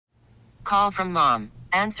call from mom.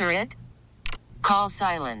 Answer it. Call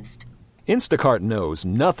silenced. Instacart knows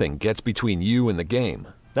nothing gets between you and the game.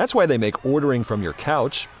 That's why they make ordering from your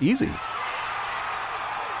couch easy.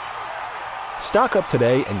 Stock up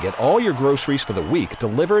today and get all your groceries for the week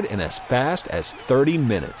delivered in as fast as 30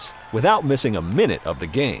 minutes without missing a minute of the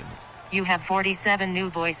game. You have 47 new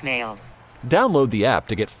voicemails. Download the app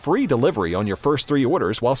to get free delivery on your first 3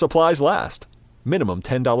 orders while supplies last. Minimum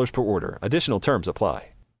 $10 per order. Additional terms apply.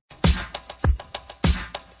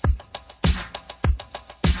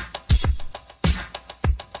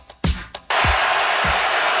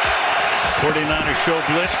 49ers show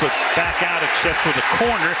blitz, but back out except for the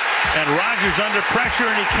corner. And Rodgers under pressure,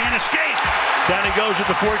 and he can't escape. Down he goes at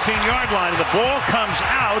the 14-yard line. The ball comes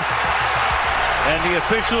out, and the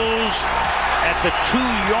officials at the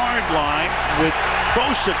 2-yard line, with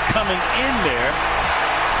Bosa coming in there,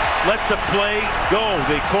 let the play go.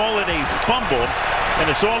 They call it a fumble, and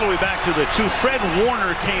it's all the way back to the 2. Fred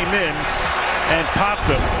Warner came in and popped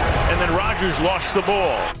him, and then Rodgers lost the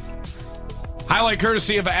ball. Highlight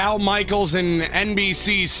courtesy of Al Michaels and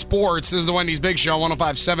NBC Sports. This is the Wendy's Big Show,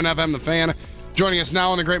 105.7 FM, The Fan. Joining us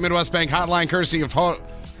now on the Great Midwest Bank Hotline, courtesy of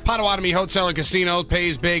Potawatomi Hotel and Casino.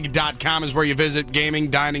 PaysBig.com is where you visit gaming,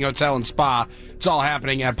 dining, hotel, and spa. It's all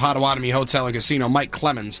happening at Potawatomi Hotel and Casino. Mike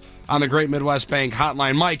Clemens on the Great Midwest Bank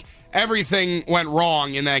Hotline. Mike, everything went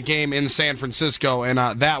wrong in that game in San Francisco, and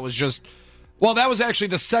that was just... Well, that was actually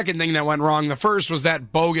the second thing that went wrong. The first was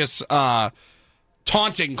that bogus...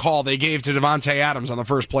 taunting call they gave to Devontae Adams on the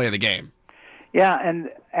first play of the game. Yeah,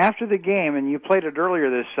 and after the game, and you played it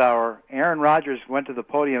earlier this hour, Aaron Rodgers went to the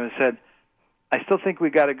podium and said, I still think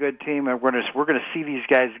we got a good team, and we're going to see these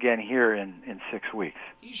guys again here in 6 weeks.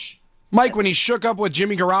 Mike, when he shook up with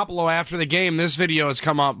Jimmy Garoppolo after the game, this video has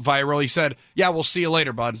come up viral. He said, yeah, we'll see you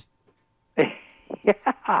later, bud.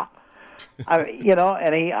 Yeah. And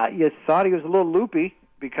you thought he was a little loopy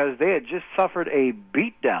because they had just suffered a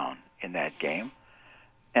beatdown in that game.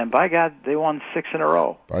 And by God, they won 6 in a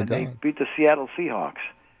row. They beat the Seattle Seahawks.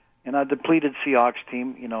 And a depleted Seahawks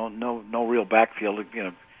team, no real backfield,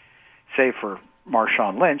 save for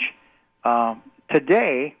Marshawn Lynch.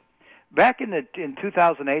 Today, back in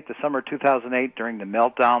 2008, the summer of 2008, during the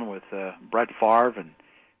meltdown with Brett Favre and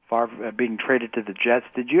Favre being traded to the Jets,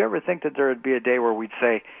 did you ever think that there would be a day where we'd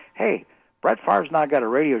say, hey, Brett Favre's now got a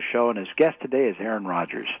radio show, and his guest today is Aaron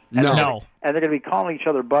Rodgers. No. And they're going to be calling each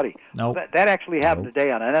other buddy. No. That actually happened today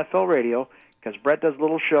on NFL radio, because Brett does a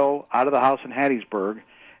little show out of the house in Hattiesburg,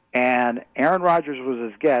 and Aaron Rodgers was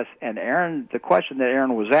his guest. And the question that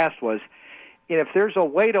Aaron was asked was, if there's a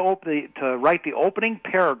way to write the opening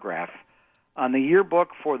paragraph on the yearbook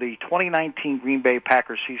for the 2019 Green Bay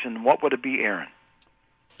Packers season, what would it be, Aaron?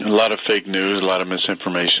 A lot of fake news, a lot of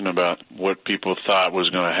misinformation about what people thought was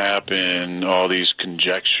going to happen, all these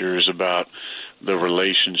conjectures about the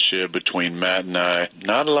relationship between Matt and I.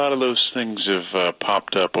 Not a lot of those things have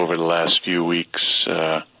popped up over the last few weeks,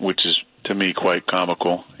 which is, to me, quite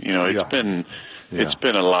comical. It's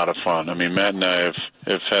been a lot of fun. I mean, Matt and I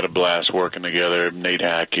have had a blast working together, Nate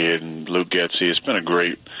Hackett and Luke Getsy. It's been a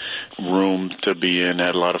great room to be in.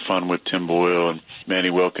 Had a lot of fun with Tim Boyle and Manny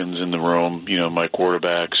Wilkins in the room, my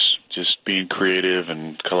quarterbacks, just being creative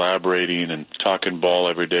and collaborating and talking ball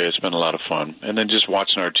every day. It's been a lot of fun. And then just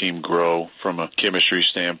watching our team grow from a chemistry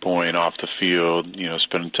standpoint off the field,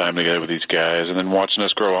 spending time together with these guys, and then watching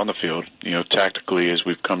us grow on the field, tactically as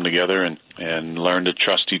we've come together and learned to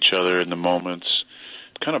trust each other in the moments,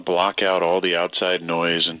 kind of block out all the outside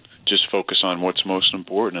noise and just focus on what's most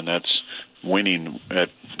important, and that's winning at,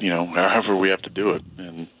 however we have to do it.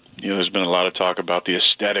 And there's been a lot of talk about the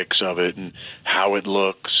aesthetics of it and how it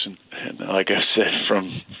looks. And like I said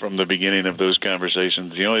from the beginning of those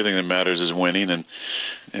conversations, the only thing that matters is winning,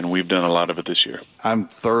 and we've done a lot of it this year. I'm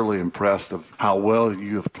thoroughly impressed of how well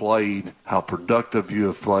you have played, how productive you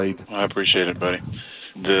have played. I appreciate it, buddy.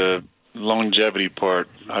 The longevity part,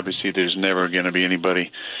 obviously there's never going to be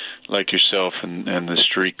anybody like yourself and the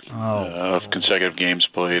streak of consecutive games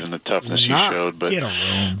played and the toughness you showed. But,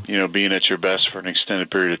 being at your best for an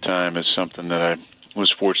extended period of time is something that I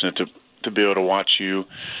was fortunate to be able to watch you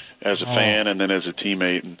as a fan and then as a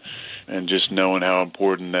teammate, and just knowing how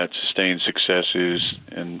important that sustained success is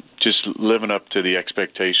and just living up to the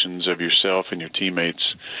expectations of yourself and your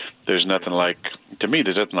teammates. There's nothing like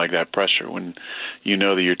that pressure when you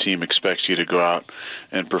know that your team expects you to go out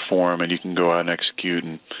and perform, and you can go out and execute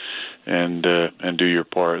and do your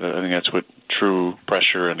part. I think that's what true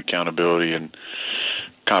pressure and accountability and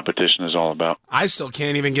competition is all about. I still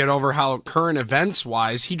can't even get over how current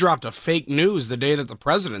events-wise, he dropped a fake news the day that the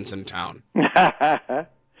president's in town.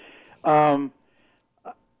 Aaron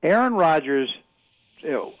Rodgers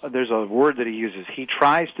there's a word that he uses. He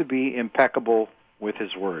tries to be impeccable with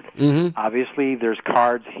his word. Mm-hmm. Obviously, there's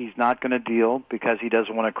cards he's not going to deal because he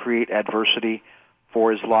doesn't want to create adversity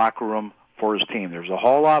for his locker room, for his team. There's a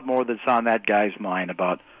whole lot more that's on that guy's mind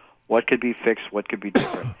about what could be fixed, what could be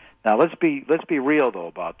different. Now, let's be real, though,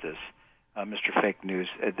 about this, Mr. Fake News,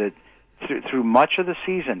 that through much of the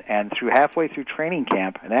season and through halfway through training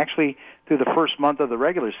camp and actually through the first month of the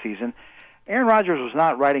regular season, Aaron Rodgers was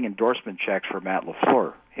not writing endorsement checks for Matt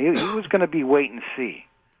LaFleur. He was going to be wait and see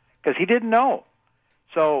because he didn't know.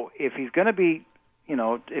 So if he's going to be,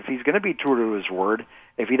 if he's going to be true to his word,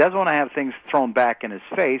 if he doesn't want to have things thrown back in his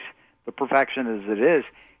face, the perfection as it is,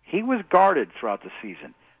 he was guarded throughout the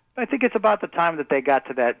season. I think it's about the time that they got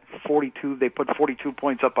to that 42. They put 42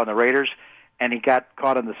 points up on the Raiders, and he got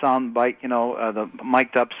caught in the sound bite, the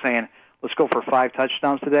mic'd up saying, "Let's go for 5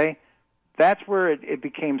 touchdowns today." That's where it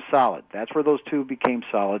became solid. That's where those two became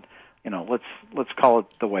solid. Let's call it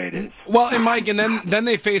the way it is. Well, and Mike, and then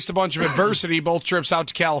they faced a bunch of adversity, both trips out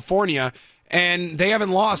to California, and they haven't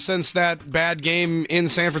lost since that bad game in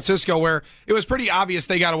San Francisco where it was pretty obvious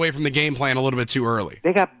they got away from the game plan a little bit too early.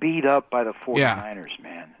 They got beat up by the 49ers,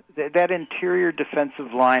 man. That interior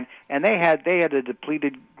defensive line, and they had a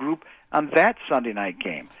depleted group on that Sunday night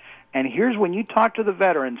game. And here's when you talk to the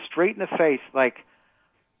veterans straight in the face, like,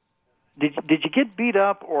 Did you get beat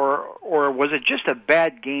up, or was it just a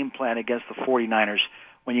bad game plan against the 49ers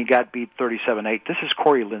when you got beat 37-8? This is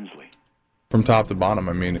Corey Linsley. From top to bottom,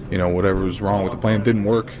 I mean, whatever was wrong with the plan didn't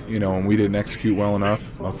work, and we didn't execute well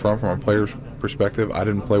enough up front from a player's perspective. I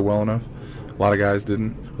didn't play well enough. A lot of guys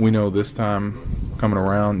didn't. We know this time coming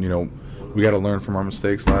around, we got to learn from our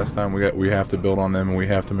mistakes last time. We have to build on them, and we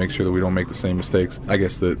have to make sure that we don't make the same mistakes. I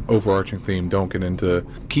guess the overarching theme: don't get into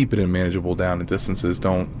keep it in manageable down and distances.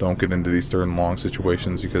 Don't get into these third and long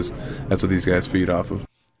situations because that's what these guys feed off of.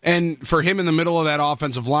 And for him in the middle of that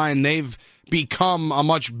offensive line, they've become a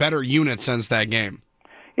much better unit since that game.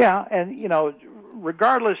 Yeah, and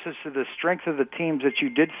regardless as to the strength of the teams that you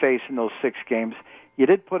did face in those 6 games, you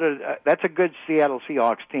did put that's a good Seattle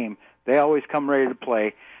Seahawks team. They always come ready to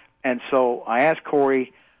play. And so I asked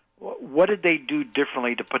Corey, what did they do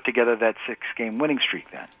differently to put together that 6-game winning streak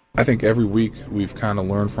then? I think every week we've kind of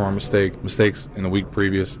learned from our mistakes in the week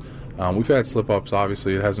previous. We've had slip-ups,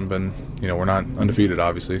 obviously. It hasn't been, we're not undefeated,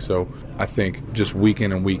 obviously. So I think just week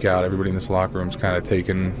in and week out, everybody in this locker room's kind of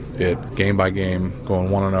taking it game by game, going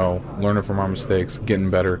 1-0, learning from our mistakes,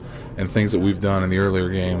 getting better, and things that we've done in the earlier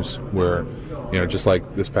games where, just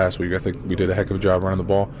like this past week, I think we did a heck of a job running the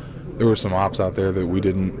ball. There were some ops out there that we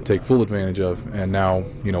didn't take full advantage of, and now,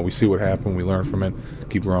 we see what happened, we learn from it,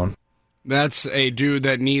 keep growing. That's a dude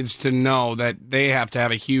that needs to know that they have to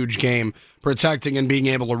have a huge game protecting and being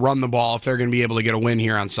able to run the ball if they're going to be able to get a win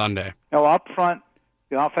here on Sunday. Up front,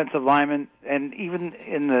 the offensive lineman, and even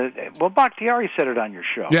Bakhtiari said it on your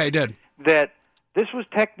show. Yeah, he did. That this was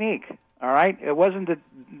technique, all right? It wasn't that,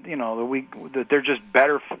 that they're just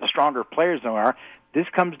better, stronger players than we are. This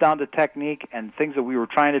comes down to technique and things that we were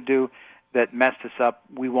trying to do that messed us up.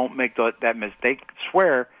 We won't make that mistake.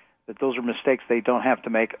 Swear that those are mistakes they don't have to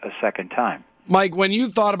make a second time. Mike, when you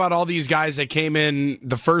thought about all these guys that came in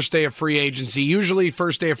the first day of free agency, usually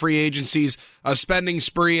first day of free agency's a spending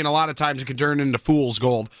spree, and a lot of times it could turn into fool's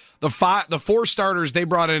gold. The 4 starters they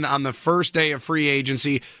brought in on the first day of free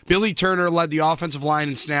agency, Billy Turner led the offensive line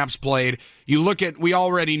in snaps played. You look at, we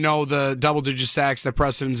already know the double-digit sacks that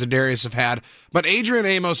Preston and Za'Darius have had, but Adrian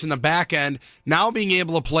Amos in the back end, now being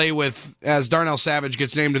able to play with, as Darnell Savage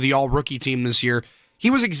gets named to the all-rookie team this year, he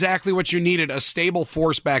was exactly what you needed, a stable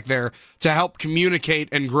force back there to help communicate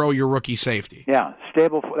and grow your rookie safety. Yeah,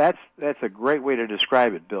 stable. That's a great way to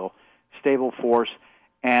describe it, Bill. Stable force,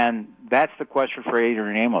 and that's the question for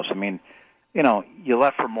Adrian Amos. I mean, you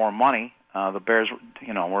left for more money. The Bears,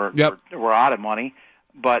 were out of money,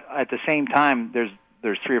 but at the same time, there's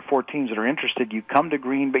 3 or 4 teams that are interested. You come to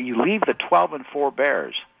Green Bay, you leave the 12-4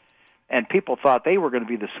 Bears, and people thought they were going to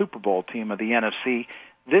be the Super Bowl team of the NFC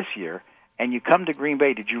this year. And you come to Green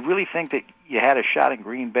Bay, did you really think that you had a shot in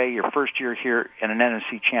Green Bay your first year here in an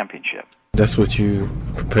NFC championship? That's what you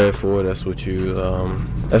prepare for. That's what you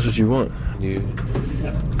want. You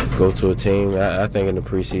go to a team. I think in the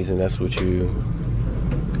preseason, that's what you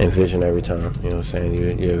envision every time. You know what I'm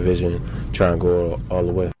saying? You envision trying to go all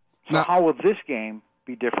the way. So how will this game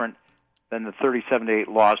be different than the 37-8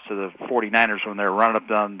 loss to the 49ers when they're running up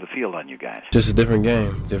down the field on you guys? Just a different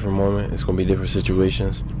game, different moment. It's going to be different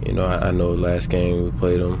situations. I know last game we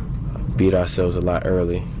played them, beat ourselves a lot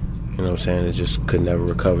early. You know what I'm saying? It just could never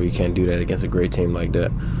recover. You can't do that against a great team like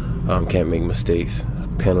that. Can't make mistakes,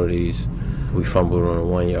 penalties, we fumbled on the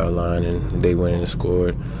 1 yard line and they went in and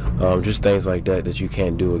scored. Just things like that you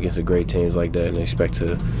can't do against a great teams like that and expect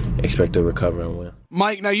to recover and win.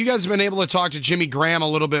 Mike, now you guys have been able to talk to Jimmy Graham a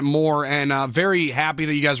little bit more, and very happy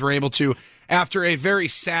that you guys were able to after a very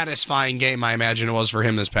satisfying game, I imagine it was for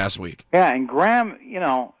him this past week. Yeah, and Graham,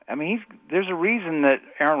 there's a reason that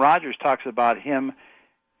Aaron Rodgers talks about him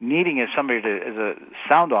needing as a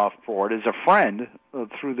sound-off board, as a friend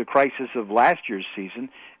through the crisis of last year's season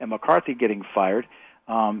and McCarthy getting fired.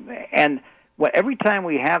 Every time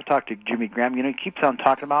we have talked to Jimmy Graham, he keeps on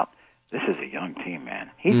talking about this is a young team,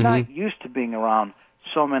 man. He's not used to being around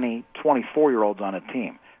so many 24-year-olds on a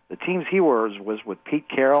team. The teams he was with Pete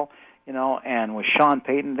Carroll, and with Sean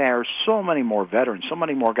Payton. There are so many more veterans, so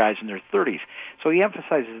many more guys in their 30s. So he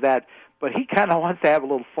emphasizes that, but he kind of wants to have a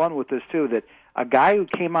little fun with this, too, that a guy who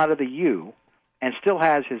came out of the U and still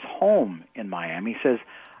has his home in Miami says,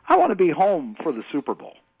 I want to be home for the Super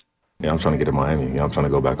Bowl. Yeah, I'm trying to get to Miami. I'm trying to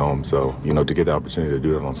go back home. So, to get the opportunity to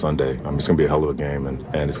do that on Sunday, it's going to be a hell of a game, and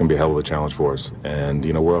it's going to be a hell of a challenge for us. And,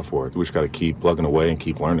 we're up for it. We just got to keep plugging away and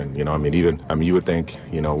keep learning. You would think,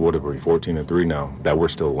 what are we, 14-3 now, that we're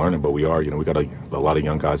still learning, but we are. We got a lot of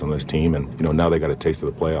young guys on this team, and, now they got a taste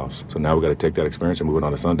of the playoffs. So now we got to take that experience and move it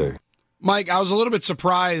on to Sunday. Mike, I was a little bit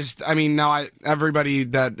surprised. Everybody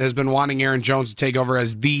that has been wanting Aaron Jones to take over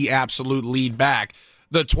as the absolute lead back,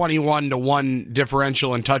 the 21-1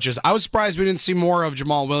 differential in touches. I was surprised we didn't see more of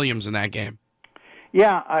Jamal Williams in that game.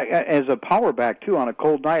 Yeah, as a power back, too, on a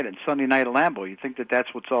cold night and Sunday night at Lambeau. You think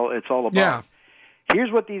that's what it's all about. Yeah.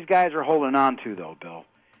 Here's what these guys are holding on to, though, Bill.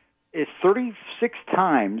 It's 36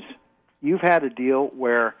 times you've had a deal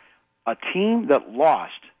where a team that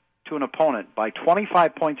lost to an opponent by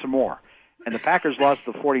 25 points or more, and the Packers lost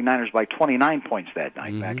to the 49ers by 29 points that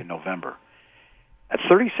night back in November. At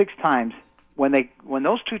 36 times, when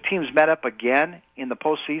those two teams met up again in the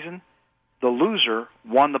postseason, the loser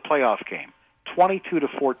won the playoff game,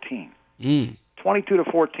 22-14.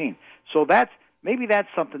 22-14. So maybe that's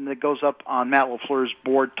something that goes up on Matt LaFleur's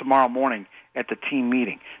board tomorrow morning at the team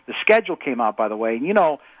meeting. The schedule came out, by the way, and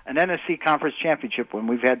an NFC Conference Championship, when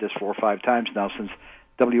we've had this 4 or 5 times now since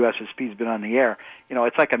WSSP's been on the air,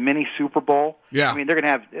 it's like a mini Super Bowl. Yeah. They're going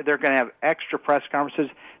to have extra press conferences.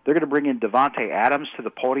 They're going to bring in Devontae Adams to the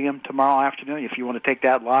podium tomorrow afternoon. If you want to take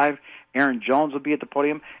that live, Aaron Jones will be at the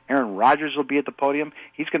podium. Aaron Rodgers will be at the podium.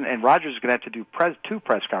 And Rodgers is going to have to do 2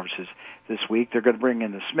 press conferences this week. They're going to bring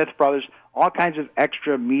in the Smith brothers, all kinds of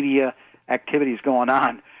extra media activities going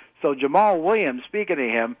on. So Jamal Williams, speaking to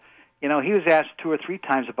him, he was asked 2 or 3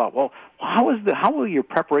 times about, how will your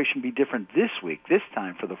preparation be different this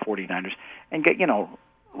time for the 49ers? And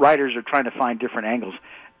writers are trying to find different angles.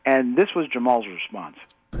 And this was Jamal's response.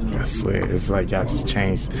 I swear, it's like y'all just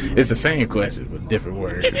changed. It's the same question with different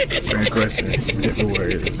words. Same question, different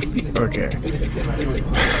words. Okay.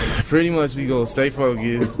 Pretty much we go stay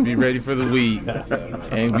focused, be ready for the week,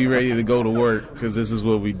 and be ready to go to work, because this is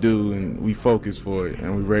what we do, and we focus for it,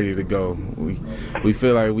 and we're ready to go. We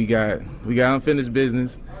feel like we got unfinished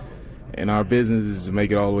business, and our business is to make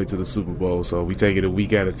it all the way to the Super Bowl, so we take it a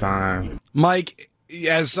week at a time. Mike,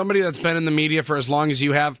 as somebody that's been in the media for as long as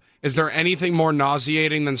you have, is there anything more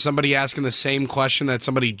nauseating than somebody asking the same question that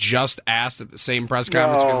somebody just asked at the same press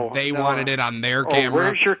conference because they wanted it on their camera?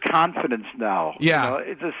 Where's your confidence now? Yeah.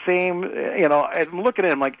 It's the same, and look at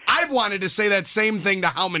him like... I've wanted to say that same thing to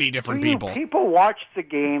how many different people? People watch the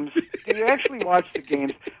games. Do you actually watch the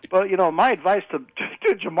games? But, my advice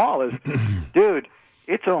to Jamal is, dude,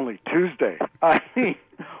 it's only Tuesday.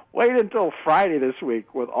 Wait until Friday this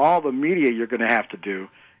week with all the media you're going to have to do.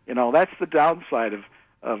 That's the downside of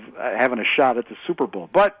having a shot at the Super Bowl.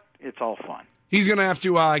 But it's all fun. He's going to have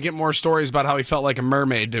to get more stories about how he felt like a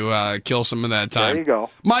mermaid to kill some of that time. There you go.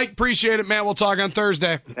 Mike, appreciate it, man. We'll talk on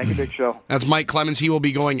Thursday. Thank you, Big Show. That's Mike Clemens. He will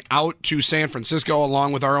be going out to San Francisco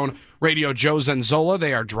along with our own radio Joe Zenzola.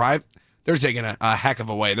 They're taking a heck of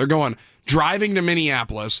a way. They're driving to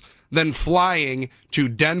Minneapolis, then flying to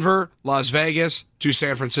Denver, Las Vegas, to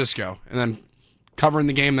San Francisco, and then covering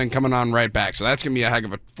the game, then coming on right back. So that's going to be a heck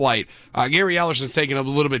of a flight. Gary Ellerson's taking a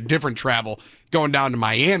little bit different travel, going down to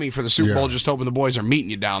Miami for the Super Bowl, just hoping the boys are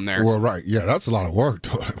meeting you down there. Well, right. Yeah, that's a lot of work.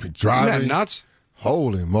 Driving. Isn't that nuts?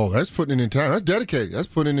 Holy moly, that's putting it in time. That's dedicated. That's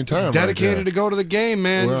putting in time. It's dedicated to go to the game,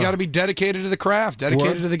 man. You got to be dedicated to the craft,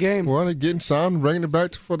 dedicated to the game. Well, they're getting signed and bringing it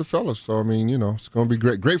back for the fellas. So, it's going to be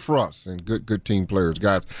great. Great for us and good team players,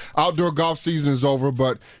 guys. Outdoor golf season is over,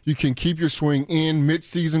 but you can keep your swing in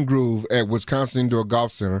mid-season groove at Wisconsin Indoor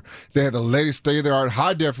Golf Center. They have the latest state-of-the-art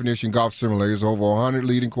high-definition golf simulators, over 100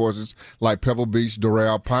 leading courses like Pebble Beach,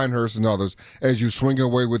 Doral, Pinehurst, and others, as you swing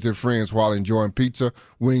away with your friends while enjoying pizza,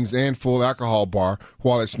 wings, and full alcohol bar car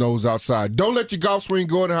while it snows outside. Don't let your golf swing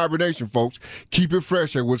go into hibernation, folks. Keep it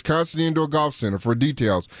fresh at Wisconsin Indoor Golf Center. For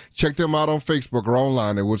details, check them out on Facebook or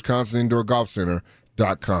online at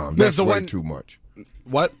wisconsinindoorgolfcenter.com. That's way too much.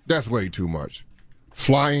 What? That's way too much.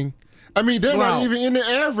 Flying. I mean, they're not even in the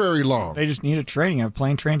air very long. They just need a training. Have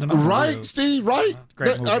plane trains and all. Right, Steve, right?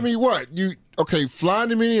 I mean, what? Flying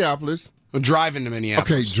to Minneapolis. Driving to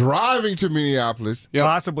Minneapolis. Okay, driving to Minneapolis. Yep.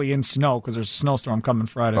 Possibly in snow because there's a snowstorm coming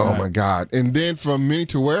Friday night. Oh, my God. And then from Minnie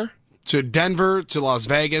to where? To Denver, to Las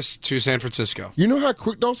Vegas, to San Francisco. You know how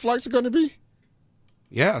quick those flights are going to be?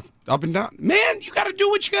 Yeah, up and down. Man, you got to do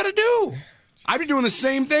what you got to do. I'd be doing the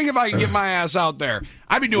same thing if I could get my ass out there.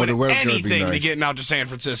 I'd be doing anything to getting out to San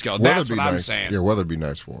Francisco. That's what I'm saying. Yeah, weather'd be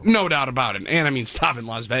nice for them. No doubt about it. And, I mean, stop in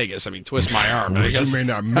Las Vegas. I mean, twist my arm. Well, you may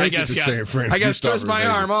not make it to San Francisco. I guess twist my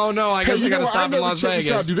arm. Oh, no, I guess I got to stop in Las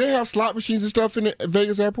Vegas. Do they have slot machines and stuff in the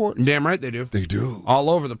Vegas airport? Damn right they do. They do.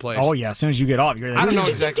 All over the place. Oh, yeah. As soon as you get off, you're I don't know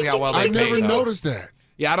exactly how well they pay. I never noticed that.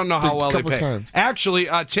 Yeah, I don't know how well they pay. Times. Actually,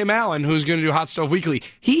 Tim Allen, who's going to do Hot Stove Weekly,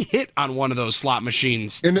 he hit on one of those slot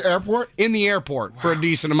machines. In the airport? In the airport for a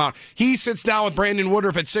decent amount. He sits down with Brandon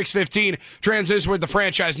Woodruff at 6:15. Transition with the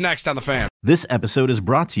franchise next on The Fan. This episode is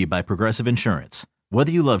brought to you by Progressive Insurance.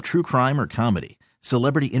 Whether you love true crime or comedy,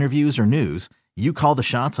 celebrity interviews or news, you call the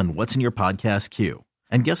shots on what's in your podcast queue.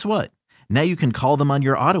 And guess what? Now you can call them on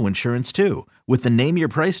your auto insurance too with the Name Your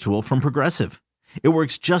Price tool from Progressive. It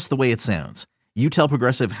works just the way it sounds. You tell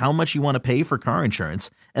Progressive how much you want to pay for car insurance,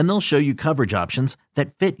 and they'll show you coverage options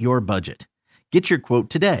that fit your budget. Get your quote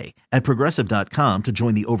today at Progressive.com to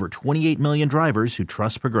join the over 28 million drivers who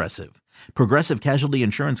trust Progressive. Progressive Casualty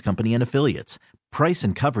Insurance Company and Affiliates. Price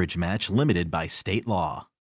and coverage match limited by state law.